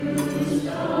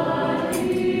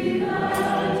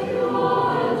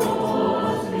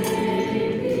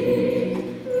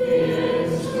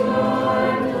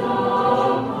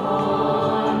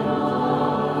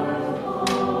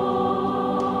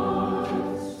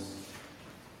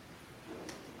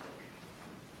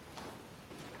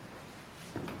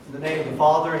name of the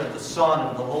Father, and of the Son, and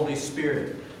of the Holy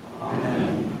Spirit.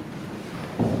 Amen.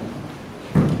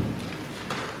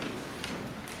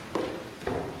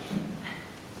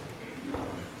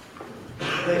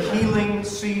 The healing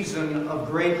season of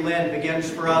Great Lent begins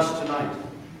for us tonight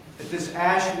at this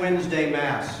Ash Wednesday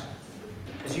Mass,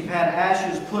 as you've had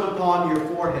ashes put upon your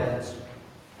foreheads.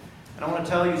 And I want to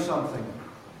tell you something.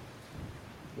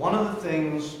 One of the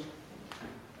things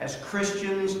as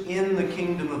Christians in the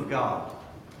kingdom of God,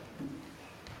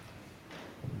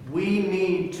 we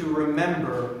need to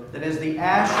remember that as the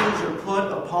ashes are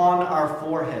put upon our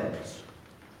foreheads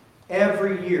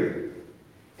every year,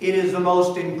 it is the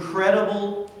most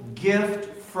incredible gift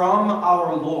from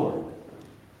our Lord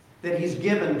that He's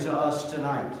given to us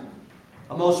tonight.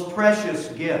 A most precious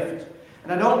gift.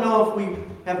 And I don't know if we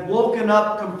have woken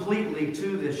up completely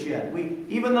to this yet.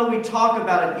 Even though we talk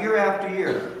about it year after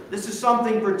year, this is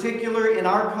something particular in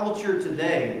our culture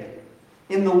today,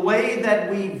 in the way that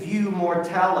we view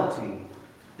mortality,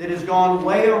 that has gone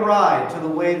way awry to the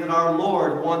way that our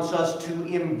Lord wants us to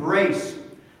embrace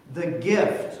the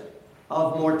gift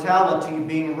of mortality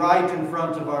being right in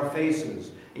front of our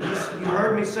faces. You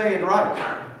heard me say it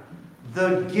right.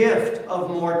 The gift of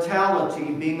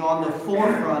mortality being on the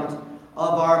forefront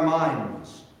of our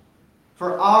minds.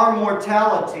 For our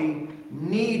mortality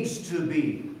needs to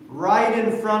be right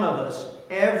in front of us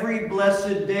every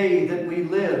blessed day that we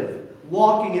live,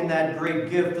 walking in that great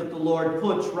gift that the Lord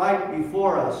puts right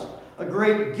before us. A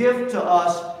great gift to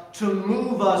us to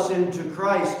move us into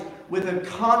Christ with a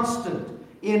constant,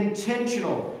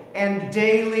 intentional, and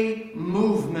daily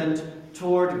movement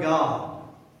toward God.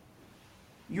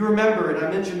 You remember, and I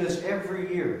mention this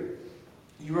every year,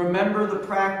 you remember the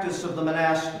practice of the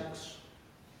monastics.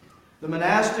 The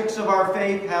monastics of our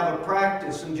faith have a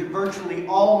practice in virtually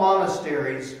all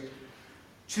monasteries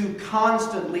to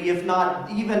constantly, if not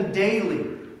even daily,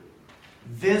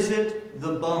 visit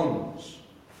the bones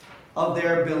of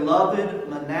their beloved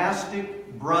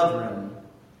monastic brethren,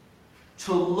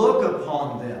 to look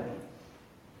upon them.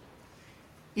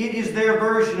 It is their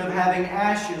version of having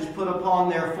ashes put upon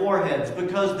their foreheads,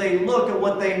 because they look at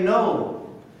what they know.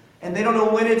 And they don't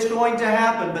know when it's going to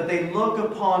happen, but they look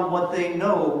upon what they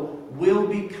know will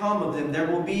become of them. There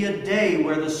will be a day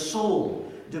where the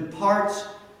soul departs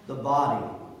the body.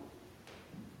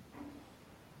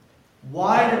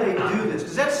 Why do they do this?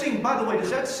 Does that seem, by the way, does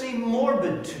that seem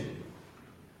morbid to you?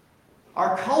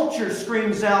 Our culture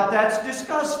screams out, that's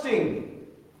disgusting.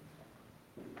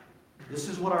 This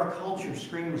is what our culture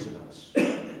screams at us.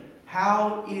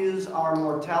 How is our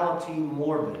mortality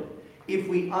morbid if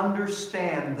we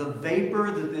understand the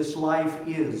vapor that this life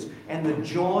is and the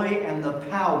joy and the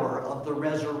power of the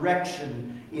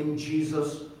resurrection in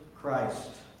Jesus Christ?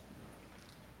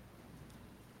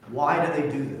 Why do they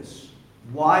do this?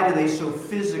 Why do they so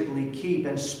physically keep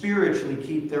and spiritually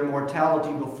keep their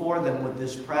mortality before them with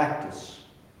this practice?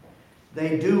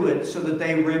 They do it so that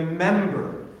they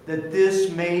remember that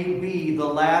this may be the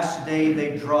last day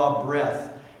they draw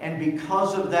breath. And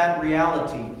because of that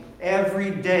reality,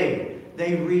 every day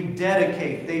they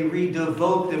rededicate, they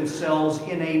redevote themselves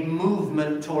in a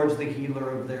movement towards the healer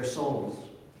of their souls.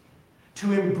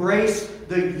 To embrace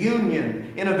the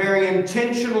union in a very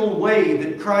intentional way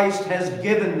that Christ has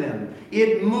given them.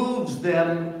 It moves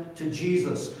them to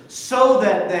Jesus, so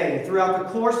that they, throughout the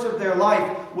course of their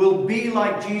life, will be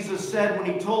like Jesus said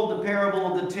when He told the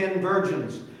parable of the 10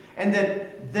 virgins. And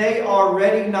that they are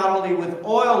ready not only with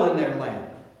oil in their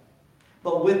lamp,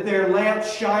 but with their lamp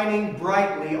shining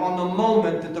brightly on the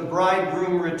moment that the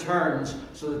bridegroom returns,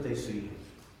 so that they see Him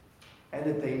and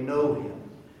that they know Him.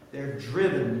 They're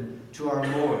driven to our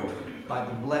Lord by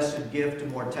the blessed gift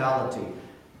of mortality.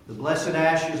 The blessed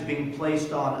ashes being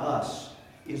placed on us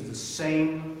is the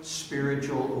same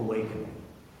spiritual awakening,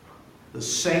 the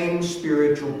same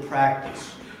spiritual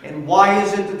practice. And why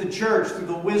is it that the church, through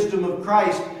the wisdom of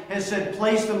Christ, has said,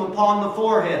 place them upon the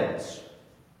foreheads?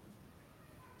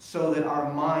 So that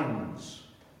our minds,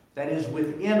 that is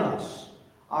within us,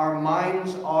 our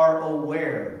minds are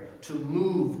aware to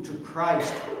move to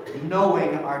Christ,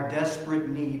 knowing our desperate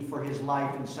need for His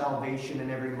life and salvation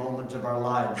in every moment of our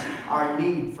lives, our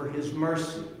need for His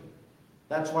mercy.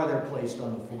 That's why they're placed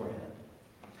on the forehead.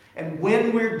 And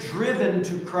when we're driven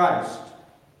to Christ,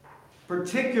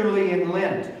 particularly in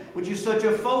Lent, which is such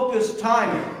a focused time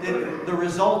that the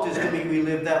result is to be we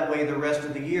live that way the rest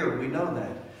of the year. We know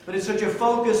that. But it's such a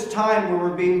focused time where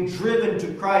we're being driven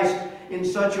to Christ in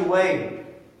such a way.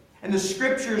 And the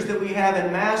scriptures that we have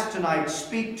in Mass tonight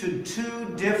speak to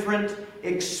two different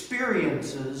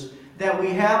experiences that we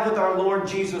have with our Lord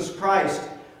Jesus Christ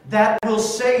that will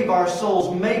save our souls,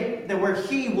 where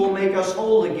He will make us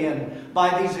whole again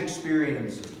by these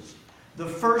experiences. The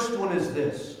first one is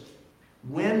this: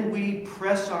 when we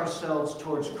press ourselves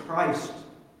towards Christ,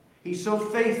 He's so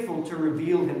faithful to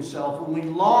reveal Himself when we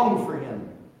long for Him.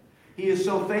 He is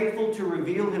so faithful to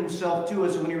reveal Himself to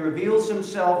us. When He reveals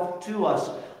Himself to us,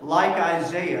 like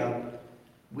Isaiah,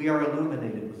 we are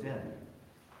illuminated within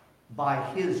by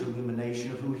His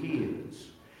illumination of who He is.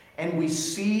 And we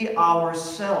see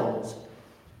ourselves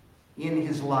in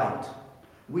His light.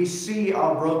 We see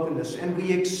our brokenness, and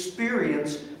we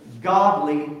experience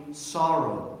godly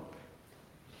sorrow.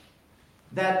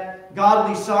 That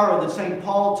godly sorrow that St.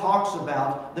 Paul talks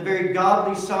about, the very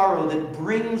godly sorrow that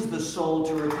brings the soul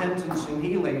to repentance and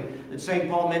healing, that St.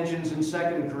 Paul mentions in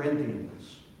 2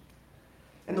 Corinthians.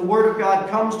 And the Word of God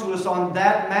comes to us on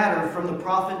that matter from the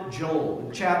prophet Joel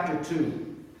in chapter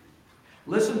 2.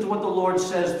 Listen to what the Lord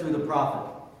says through the prophet.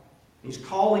 He's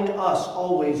calling us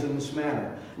always in this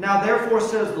manner. Now therefore,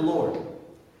 says the Lord,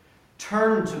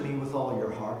 turn to me with all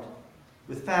your heart,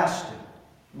 with fasting,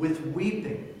 with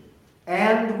weeping,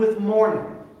 and with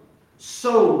mourning.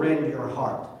 So rend your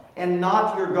heart, and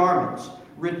not your garments.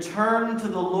 Return to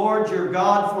the Lord your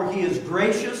God, for He is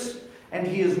gracious, and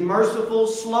He is merciful,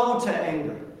 slow to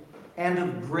anger, and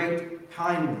of great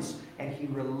kindness, and He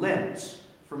relents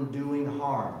from doing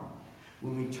harm.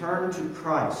 When we turn to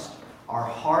Christ, our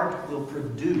heart will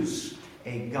produce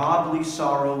a godly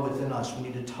sorrow within us. We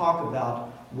need to talk about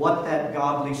what that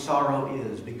godly sorrow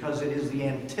is, because it is the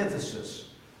antithesis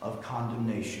of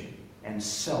condemnation and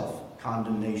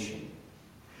self-condemnation.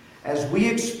 As we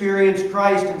experience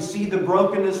Christ and see the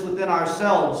brokenness within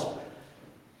ourselves,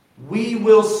 we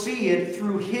will see it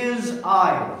through His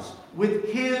eyes, with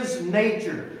His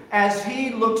nature, as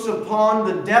He looks upon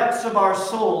the depths of our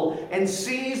soul and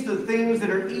sees the things that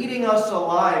are eating us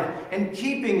alive and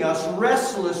keeping us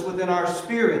restless within our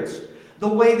spirits. The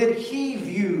way that He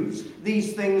views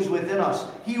these things within us,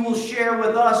 He will share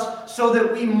with us so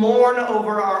that we mourn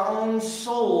over our own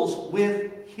souls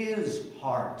with His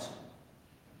heart.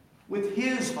 With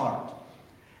His heart.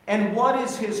 And what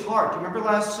is His heart? Remember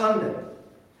last Sunday?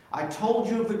 I told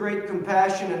you of the great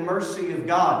compassion and mercy of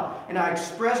God. And I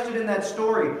expressed it in that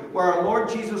story where our Lord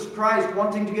Jesus Christ,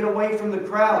 wanting to get away from the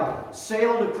crowd,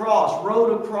 sailed across,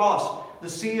 rowed across the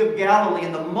Sea of Galilee,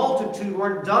 and the multitude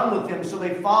weren't done with Him, so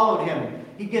they followed Him.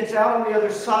 He gets out on the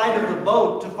other side of the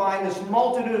boat to find this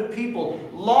multitude of people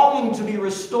longing to be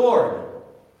restored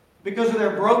because of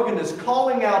their brokenness,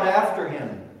 calling out after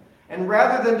Him. And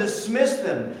rather than dismiss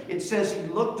them, it says He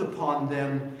looked upon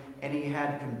them and He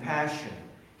had compassion.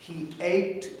 He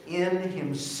ached in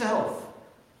Himself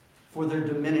for their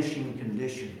diminishing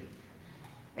condition.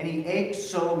 And He ached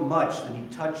so much that He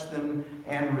touched them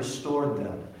and restored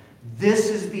them. This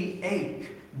is the ache.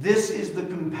 This is the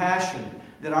compassion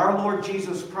that our Lord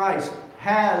Jesus Christ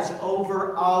has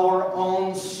over our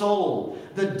own soul.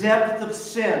 The depth of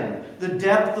sin, the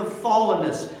depth of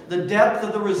fallenness, the depth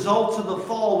of the results of the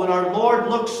fall. When our Lord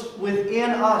looks within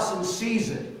us and sees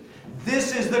it,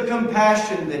 this is the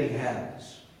compassion that He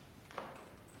has.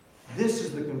 This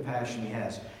is the compassion He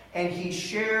has. And He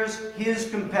shares His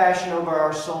compassion over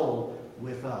our soul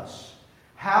with us.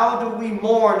 How do we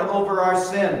mourn over our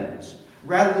sins?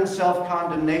 Rather than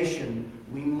self-condemnation,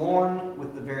 we mourn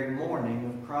with the very mourning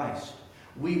of Christ.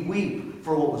 We weep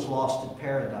for what was lost in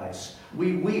paradise.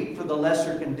 We weep for the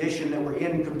lesser condition that we're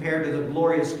in compared to the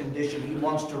glorious condition He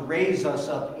wants to raise us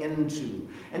up into.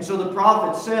 And so the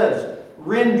prophet says,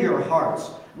 rend your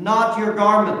hearts, not your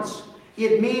garments.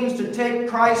 It means to take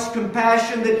Christ's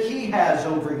compassion that He has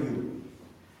over you.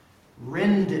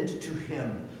 Rend it to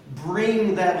Him.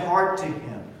 Bring that heart to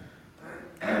Him.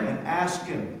 And ask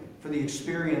Him for the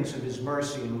experience of His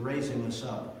mercy in raising us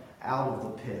up out of the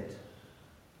pit.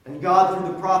 And God,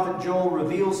 through the prophet Joel,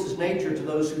 reveals His nature to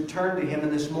those who turn to Him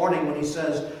in this morning when He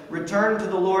says, return to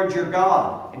the Lord your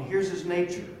God. And here's His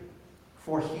nature.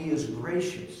 For He is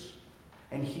gracious,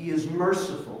 and He is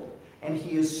merciful, and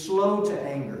He is slow to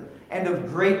anger, and of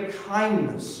great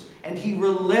kindness, and He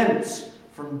relents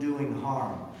from doing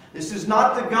harm. This is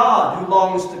not the God who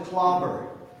longs to clobber.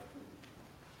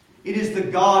 It is the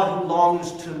God who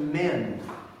longs to mend.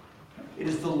 It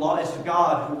is the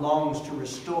God who longs to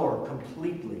restore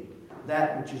completely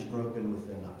that which is broken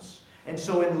within us. And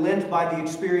so in Lent, by the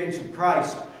experience of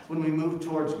Christ, when we move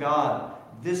towards God,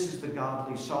 this is the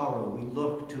godly sorrow we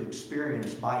look to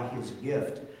experience by His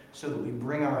gift, so that we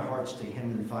bring our hearts to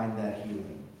Him and find that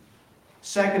healing.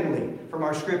 Secondly, from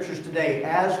our scriptures today,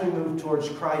 as we move towards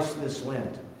Christ this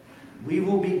Lent, we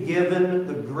will be given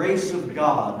the grace of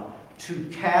God to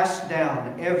cast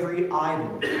down every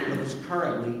idol that is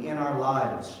currently in our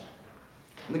lives.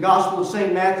 In the Gospel of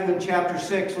St. Matthew in chapter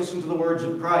 6, listen to the words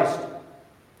of Christ.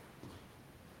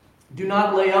 Do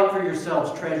not lay up for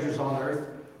yourselves treasures on earth,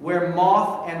 where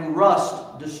moth and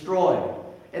rust destroy,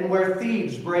 and where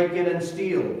thieves break in and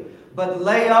steal. But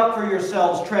lay up for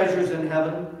yourselves treasures in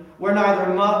heaven, where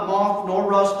neither moth nor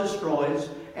rust destroys,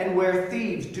 and where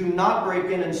thieves do not break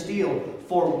in and steal.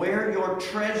 For where your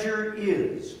treasure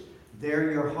is,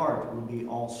 there your heart will be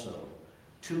also.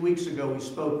 2 weeks ago we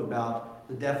spoke about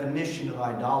the definition of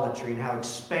idolatry and how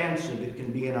expansive it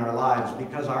can be in our lives,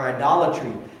 because our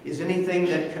idolatry is anything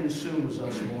that consumes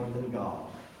us more than God.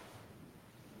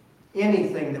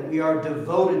 Anything that we are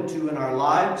devoted to in our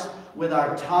lives with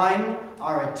our time,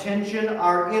 our attention,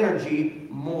 our energy,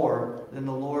 more than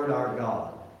the Lord our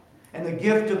God. And the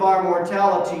gift of our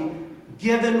mortality,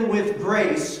 given with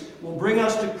grace, will bring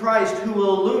us to Christ, who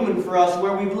will illumine for us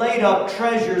where we've laid up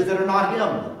treasures that are not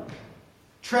Him.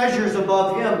 Treasures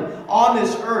above Him on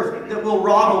this earth that will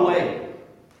rot away,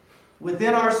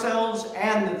 within ourselves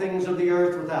and the things of the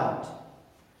earth without.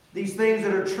 These things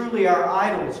that are truly our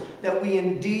idols, that we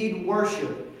indeed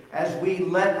worship as we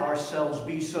let ourselves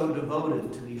be so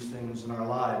devoted to these things in our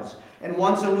lives. And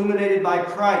once illuminated by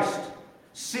Christ,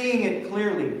 seeing it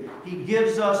clearly, He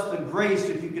gives us the grace,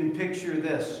 if you can picture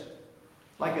this,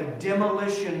 like a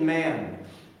demolition man.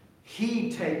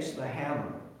 He takes the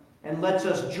hammer and lets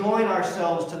us join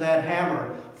ourselves to that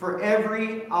hammer for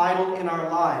every idol in our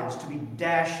lives to be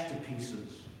dashed to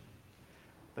pieces.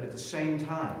 But at the same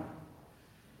time,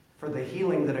 for the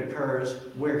healing that occurs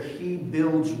where He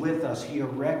builds with us, He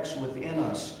erects within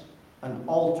us an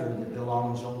altar that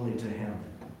belongs only to Him.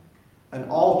 An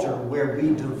altar where we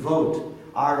devote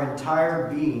our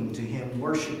entire being to Him,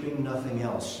 worshiping nothing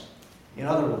else. In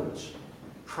other words,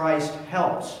 Christ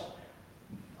helps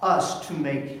us to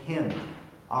make Him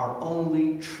our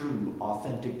only true,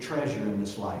 authentic treasure in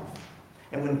this life.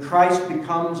 And when Christ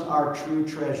becomes our true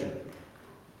treasure,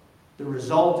 the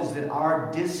result is that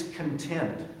our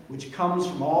discontent, which comes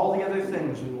from all the other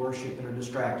things we worship and are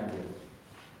distracted with,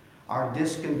 our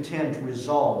discontent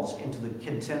resolves into the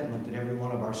contentment that every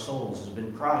one of our souls has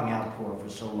been crying out for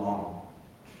so long.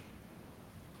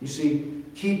 You see,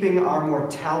 keeping our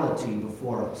mortality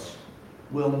before us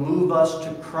will move us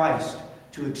to Christ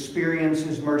to experience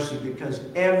His mercy, because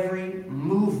every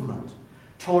movement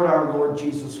toward our Lord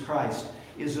Jesus Christ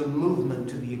is a movement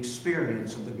to the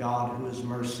experience of the God who is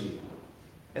mercy.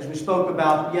 As we spoke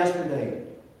about Sunday,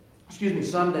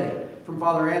 from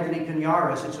Father Anthony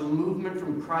Canaris, it's a movement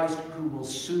from Christ who will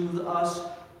soothe us,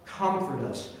 comfort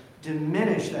us,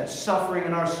 diminish that suffering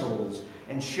in our souls,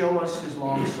 and show us His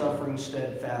long-suffering,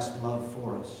 steadfast love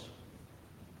for us.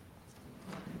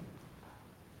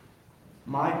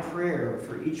 My prayer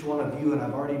for each one of you, and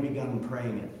I've already begun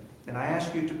praying it, and I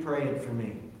ask you to pray it for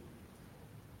me,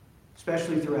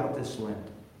 especially throughout this Lent.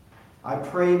 I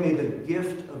pray, may the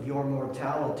gift of your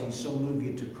mortality so move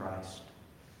you to Christ,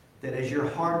 that as your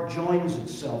heart joins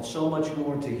itself so much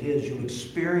more to His, you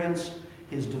experience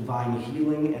His divine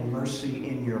healing and mercy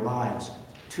in your lives,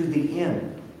 to the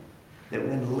end that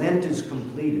when Lent is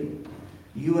completed,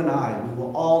 you and I, we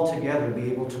will all together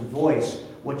be able to voice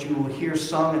what you will hear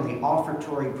sung in the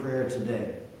offertory prayer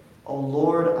today. O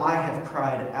Lord, I have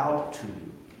cried out to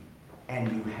you,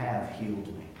 and you have healed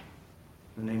me.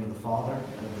 In the name of the Father,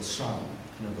 and of the Son,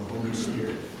 and of the Holy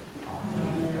Spirit.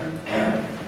 Amen.